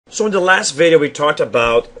So in the last video we talked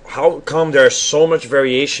about how come there's so much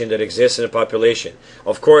variation that exists in the population.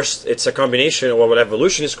 Of course, it's a combination of what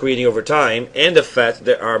evolution is creating over time and the fact that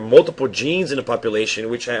there are multiple genes in the population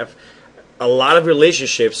which have a lot of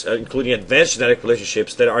relationships, including advanced genetic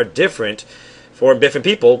relationships that are different for different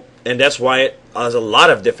people, and that's why it has a lot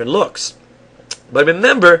of different looks. But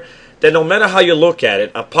remember that no matter how you look at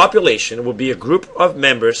it, a population will be a group of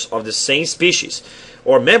members of the same species,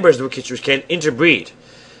 or members which can interbreed.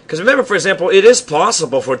 Because remember, for example, it is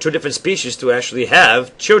possible for two different species to actually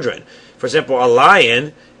have children. For example, a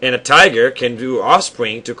lion and a tiger can do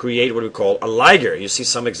offspring to create what we call a liger. You see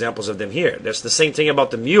some examples of them here. There's the same thing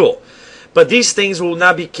about the mule. But these things will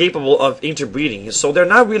not be capable of interbreeding, so they're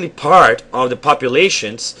not really part of the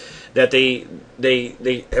populations that they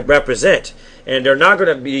represent. And they're not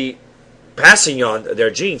going to be passing on their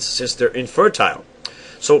genes since they're infertile.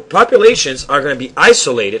 So populations are going to be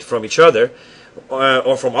isolated from each other,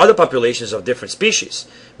 or from other populations of different species,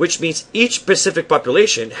 which means each specific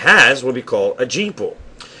population has what we call a gene pool.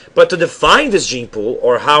 But to define this gene pool,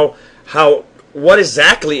 or what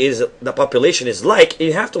exactly is the population is like,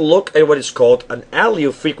 you have to look at what is called an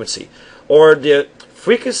allele frequency, or the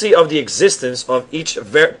frequency of the existence of each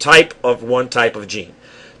type of one type of gene.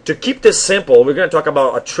 To keep this simple, we're going to talk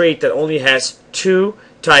about a trait that only has two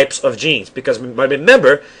types of genes, because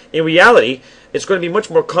remember, in reality, it's going to be much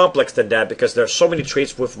more complex than that, because there are so many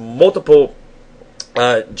traits with multiple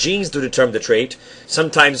genes to determine the trait.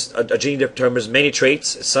 Sometimes a gene determines many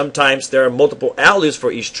traits. Sometimes there are multiple alleles for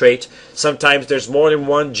each trait. Sometimes there's more than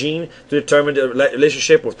one gene to determine the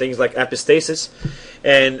relationship with things like epistasis.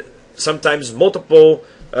 And sometimes multiple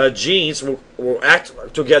genes will act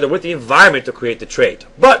together with the environment to create the trait.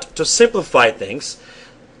 But to simplify things,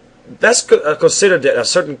 let's consider that a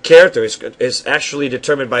certain character is actually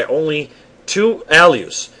determined by only two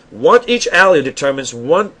alleles. Each allele determines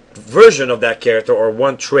one version of that character or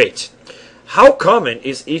one trait. How common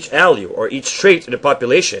is each allele or each trait in the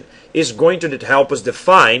population is going to help us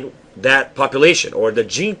define that population or the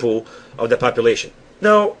gene pool of the population.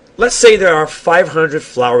 Now, let's say there are 500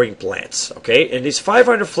 flowering plants, okay? And these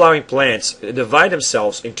 500 flowering plants divide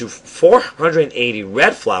themselves into 480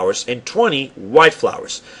 red flowers and 20 white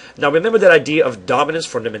flowers. Now, remember that idea of dominance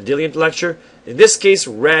from the Mendelian lecture? In this case,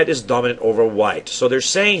 red is dominant over white. So they're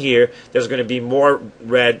saying here there's going to be more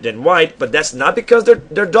red than white, but that's not because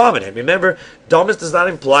they're dominant. Remember, dominance does not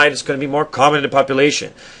imply it's going to be more common in the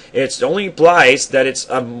population. It only implies that it's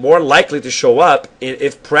more likely to show up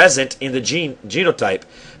if present in the genotype.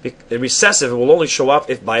 The recessive will only show up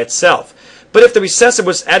if by itself. But if the recessive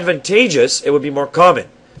was advantageous, it would be more common.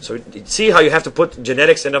 So see how you have to put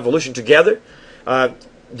genetics and evolution together?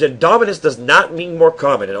 The dominance does not mean more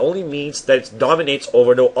common. It only means that it dominates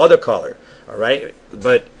over no other color. All right?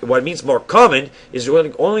 But what means more common is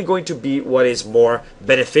only going to be what is more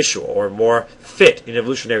beneficial or more fit in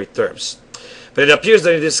evolutionary terms. But it appears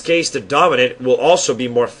that in this case, the dominant will also be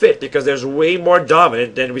more fit because there's way more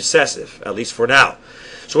dominant than recessive, at least for now.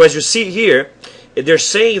 So as you see here, they're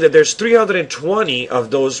saying that there's 320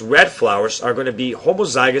 of those red flowers are going to be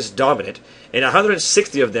homozygous dominant, and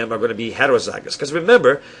 160 of them are going to be heterozygous. Because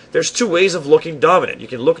remember, there's two ways of looking dominant. You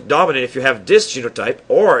can look dominant if you have this genotype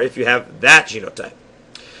or if you have that genotype.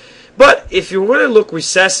 But if you want to look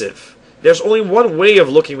recessive, there's only one way of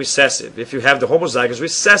looking recessive, if you have the homozygous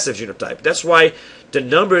recessive genotype. That's why the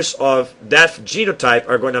numbers of that genotype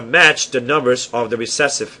are going to match the numbers of the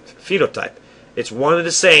recessive phenotype. It's one and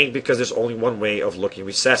the same because there's only one way of looking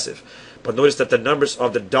recessive. But notice that the numbers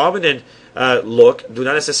of the dominant look do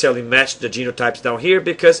not necessarily match the genotypes down here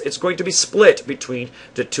because it's going to be split between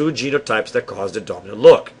the two genotypes that cause the dominant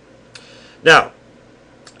look. Now,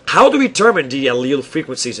 how do we determine the allele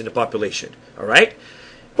frequencies in the population? All right?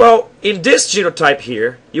 Well, in this genotype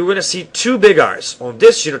here, you're going to see two big R's. On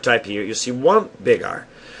this genotype here, you see one big R.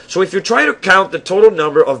 So if you're trying to count the total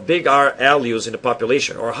number of big R alleles in the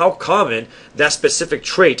population, or how common that specific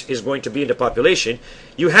trait is going to be in the population,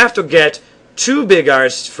 you have to get two big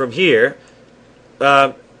R's from here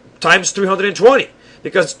times 320.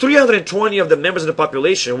 Because 320 of the members of the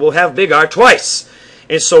population will have big R twice.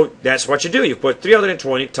 And so that's what you do. You put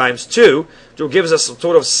 320 times 2 to give us a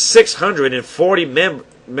total of 640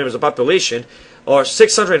 members of the population, or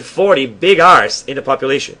 640 big R's in the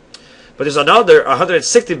population. But there's another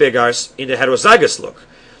 160 big R's in the heterozygous look.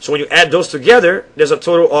 So when you add those together, there's a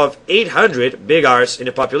total of 800 big R's in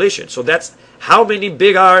the population. So that's how many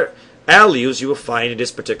big R alleles you will find in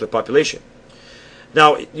this particular population.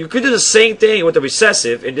 Now, you could do the same thing with the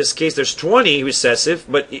recessive. In this case, there's 20 recessive,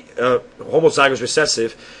 but homozygous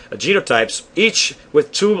recessive genotypes, each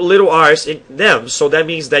with 2 little r's in them. So that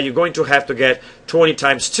means that you're going to have to get 20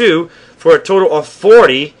 times 2 for a total of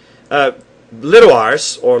 40 little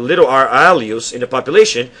r's or little r alleles in the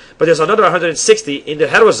population. But there's another 160 in the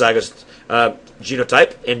heterozygous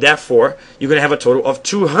genotype, and therefore you're going to have a total of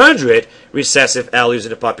 200 recessive alleles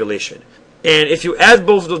in the population. And if you add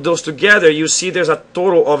both of those together, you see there's a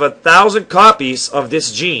total of 1,000 copies of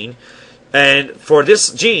this gene. And for this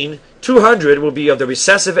gene, 200 will be of the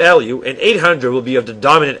recessive allele and 800 will be of the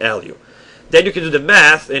dominant allele. Then you can do the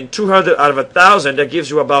math, and 200 out of 1,000, that gives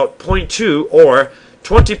you about 0.2, or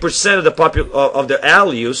 20% of the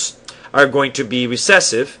alleles are going to be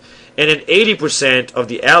recessive, and then 80% of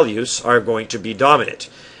the alleles are going to be dominant.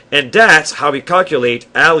 And that's how we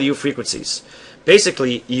calculate allele frequencies.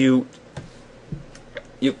 Basically, you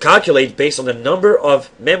calculate based on the number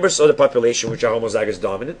of members of the population which are homozygous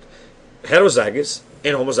dominant, heterozygous,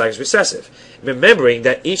 and homozygous recessive. Remembering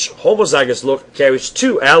that each homozygous look carries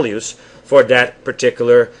 2 alleles for that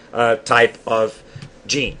particular type of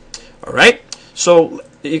gene. Alright? So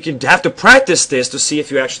you can have to practice this to see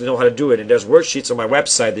if you actually know how to do it. And there's worksheets on my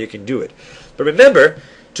website that you can do it. But remember,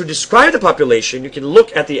 to describe the population, you can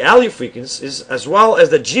look at the allele frequencies as well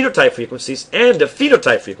as the genotype frequencies and the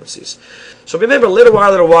phenotype frequencies. So remember, little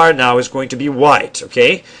r now is going to be white,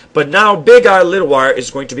 okay? But now big R little r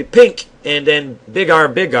is going to be pink, and then big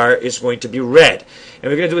R is going to be red. And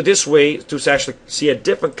we're going to do it this way to actually see a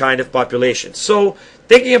different kind of population. So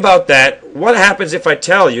thinking about that, what happens if I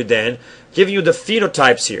tell you then, giving you the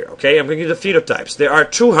phenotypes here, okay? I'm going to give you the phenotypes. There are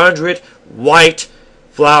 200 white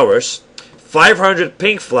flowers, 500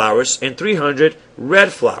 pink flowers, and 300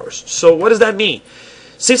 red flowers. So what does that mean?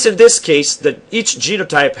 Since in this case that each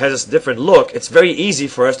genotype has a different look, it's very easy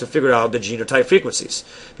for us to figure out the genotype frequencies,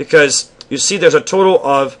 because you see there's a total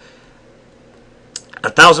of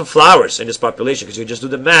 1,000 flowers in this population, because you just do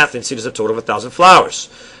the math and see there's a total of 1,000 flowers.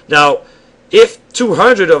 Now, if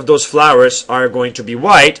 200 of those flowers are going to be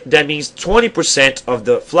white, that means 20% of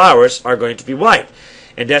the flowers are going to be white.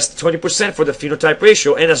 And that's 20% for the phenotype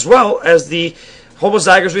ratio, and as well as the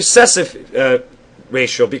homozygous recessive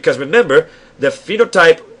ratio, because remember, the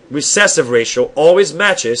phenotype recessive ratio always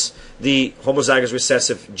matches the homozygous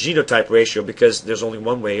recessive genotype ratio, because there's only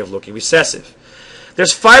one way of looking recessive.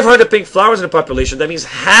 There's 500 pink flowers in the population. That means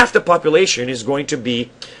half the population is going to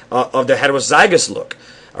be of the heterozygous look.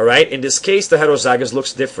 All right. In this case, the heterozygous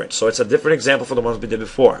looks different. So it's a different example from the ones we did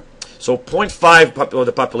before. So 0.5 of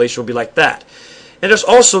the population will be like that. And there's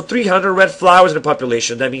also 300 red flowers in the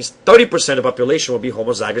population. That means 30% of the population will be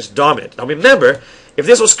homozygous dominant. Now remember, if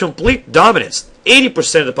this was complete dominance,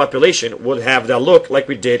 80% of the population would have that look like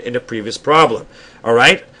we did in the previous problem. All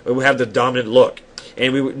right? We would have the dominant look.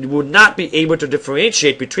 And we would not be able to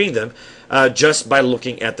differentiate between them just by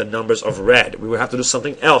looking at the numbers of red. We would have to do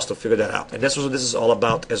something else to figure that out. And that's what this is all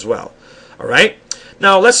about as well. All right?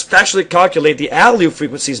 Now let's actually calculate the allele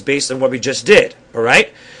frequencies based on what we just did. All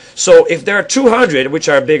right? So if there are 200, which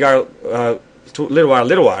are big R,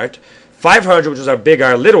 little r, 500, which is our big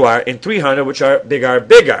R, little r, and 300, which are big R,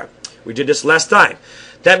 big R. We did this last time.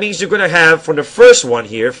 That means you're going to have, from the first one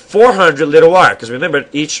here, 400 little r, because remember,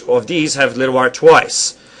 each of these have little r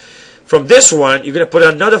twice. From this one, you're going to put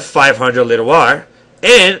another 500 little r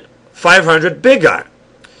and 500 big R.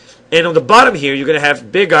 And on the bottom here, you're going to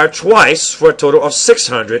have big R twice for a total of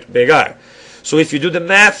 600 big R. So if you do the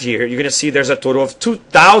math here, you're going to see there's a total of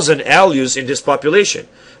 2,000 alleles in this population.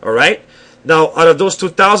 All right? Now, out of those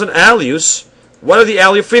 2,000 alleles, what are the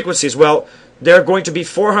allele frequencies? Well, they're going to be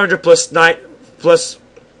 400 plus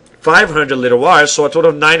 500 little r's, so a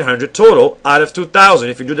total of 900 total out of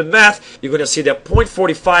 2,000. If you do the math, you're going to see that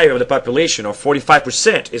 0.45 of the population, or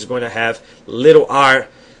 45%, is going to have little r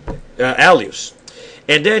alleles.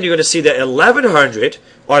 And then you're going to see that 1,100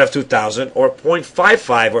 out of 2,000, or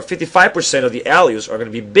 0.55 or 55% of the alleles are going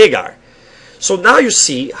to be big R. So now you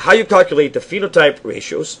see how you calculate the phenotype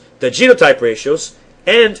ratios, the genotype ratios,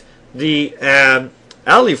 and the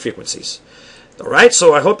allele frequencies. All right,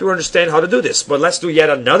 so I hope you understand how to do this. But let's do yet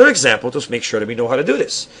another example to make sure that we know how to do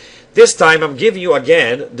this. This time I'm giving you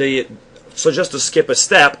again so just to skip a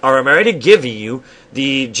step, I'm already giving you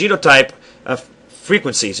the genotype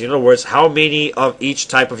frequencies. In other words, how many of each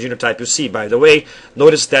type of genotype you see. By the way,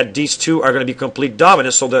 notice that these two are going to be complete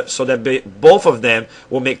dominant, so that both of them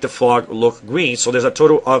will make the frog look green. So there's a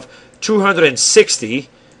total of 260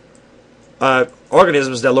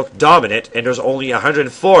 organisms that look dominant, and there's only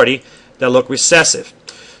 140 that look recessive.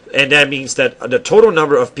 And that means that the total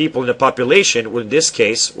number of people in the population, in this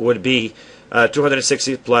case, would be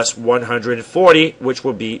 260 plus 140, which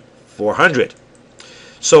will be 400.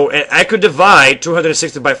 So I could divide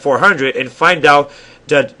 260 by 400 and find out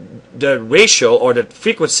the ratio or the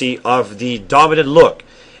frequency of the dominant look.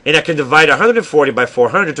 And I can divide 140 by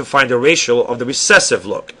 400 to find the ratio of the recessive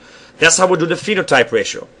look. That's how we do the phenotype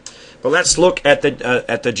ratio. But let's look at the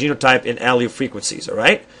genotype and allele frequencies, all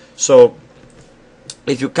right? So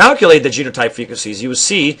if you calculate the genotype frequencies, you will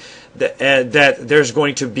see that, that there's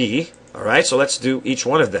going to be, all right, so let's do each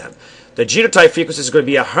one of them. The genotype frequency is going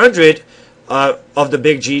to be 100 of the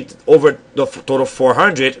big G over the total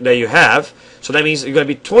 400 that you have. So that means you're going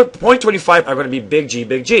to be 0.25 are going to be big G,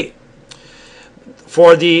 big G.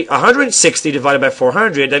 For the 160 divided by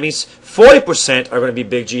 400, that means 40% are going to be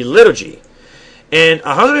big G, little g. And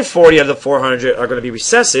 140 of the 400 are going to be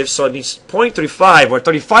recessive, so it means 0.35 or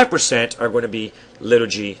 35% are going to be little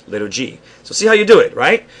g, little g. So see how you do it,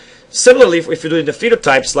 right? Similarly, if you do it in the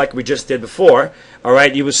phenotypes like we just did before, all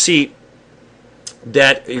right, you will see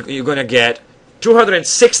that you're going to get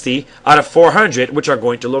 260 out of 400, which are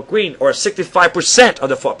going to look green, or 65% of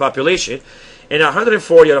the population, and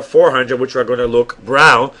 140 out of 400, which are going to look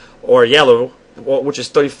brown or yellow, which is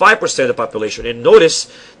 35% of the population. And notice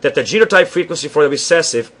that the genotype frequency for the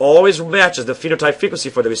recessive always matches the phenotype frequency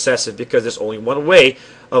for the recessive, because there's only one way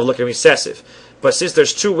of looking recessive. But since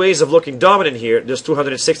there's two ways of looking dominant here, this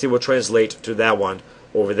 260 will translate to that one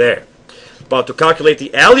over there. But to calculate the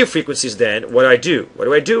allele frequencies then, what do?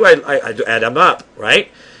 I add them up, right?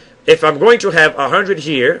 If I'm going to have 100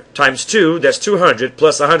 here times 2, that's 200,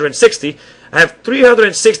 plus 160, I have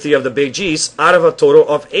 360 of the big G's out of a total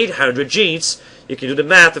of 800 genes. You can do the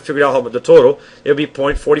math to figure out how much the total. It'll be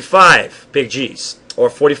 0.45 big G's, or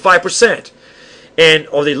 45%. And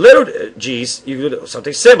of the little G's, you do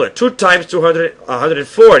something similar. 2 times 200,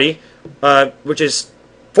 140, which is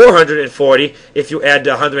 440 if you add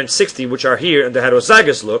the 160, which are here in the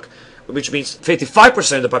heterozygous look, which means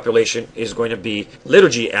 55% of the population is going to be little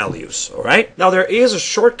g alleles, all right? Now, there is a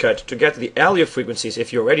shortcut to get to the allele frequencies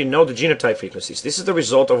if you already know the genotype frequencies. This is the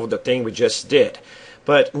result of the thing we just did.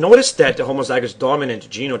 But notice that the homozygous dominant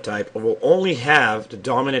genotype will only have the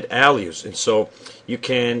dominant alleles, and so you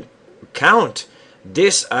can count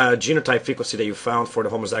this genotype frequency that you found for the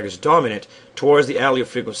homozygous dominant towards the allele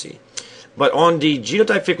frequency. But on the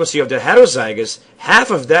genotype frequency of the heterozygous,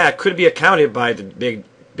 half of that could be accounted by the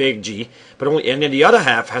big G, but only, and then the other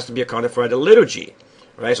half has to be accounted for by the little g.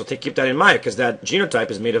 Right? So keep that in mind, because that genotype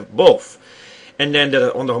is made of both. And then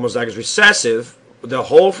on the homozygous recessive, the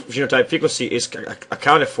whole genotype frequency is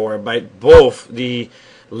accounted for by both the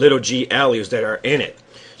little g alleles that are in it.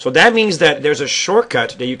 So that means that there's a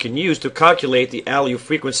shortcut that you can use to calculate the allele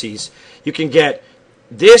frequencies. You can get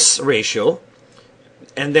this ratio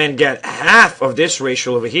and then get half of this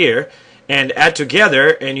ratio over here and add together,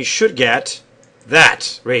 and you should get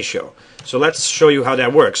that ratio. So let's show you how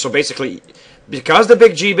that works. So basically, because the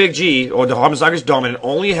big G, or the homozygous dominant,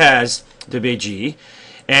 only has the big G,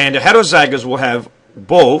 and the heterozygous will have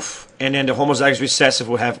both, and then the homozygous recessive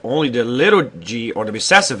will have only the little g, or the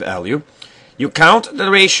recessive allele, you count the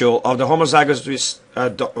ratio of the homozygous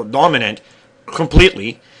dominant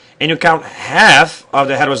completely, and you count half of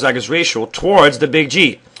the heterozygous ratio towards the big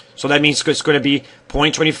G. So that means it's going to be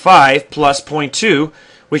 0.25 plus 0.2,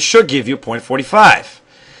 which should give you 0.45.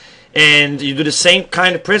 And you do the same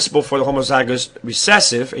kind of principle for the homozygous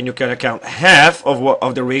recessive, and you can account half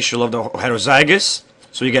of the ratio of the heterozygous,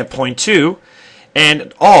 so you get 0.2,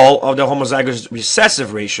 and all of the homozygous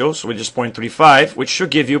recessive ratio, so which is 0.35, which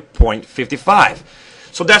should give you 0.55.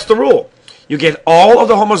 So that's the rule. You get all of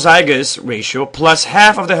the homozygous ratio plus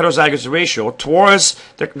half of the heterozygous ratio towards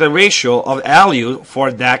the ratio of allele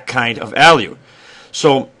for that kind of allele.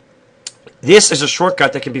 So this is a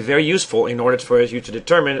shortcut that can be very useful in order for you to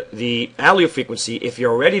determine the allele frequency if you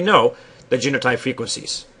already know the genotype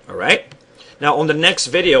frequencies. All right? Now, on the next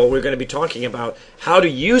video, we're going to be talking about how to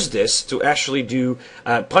use this to actually do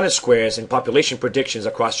Punnett squares and population predictions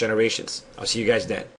across generations. I'll see you guys then.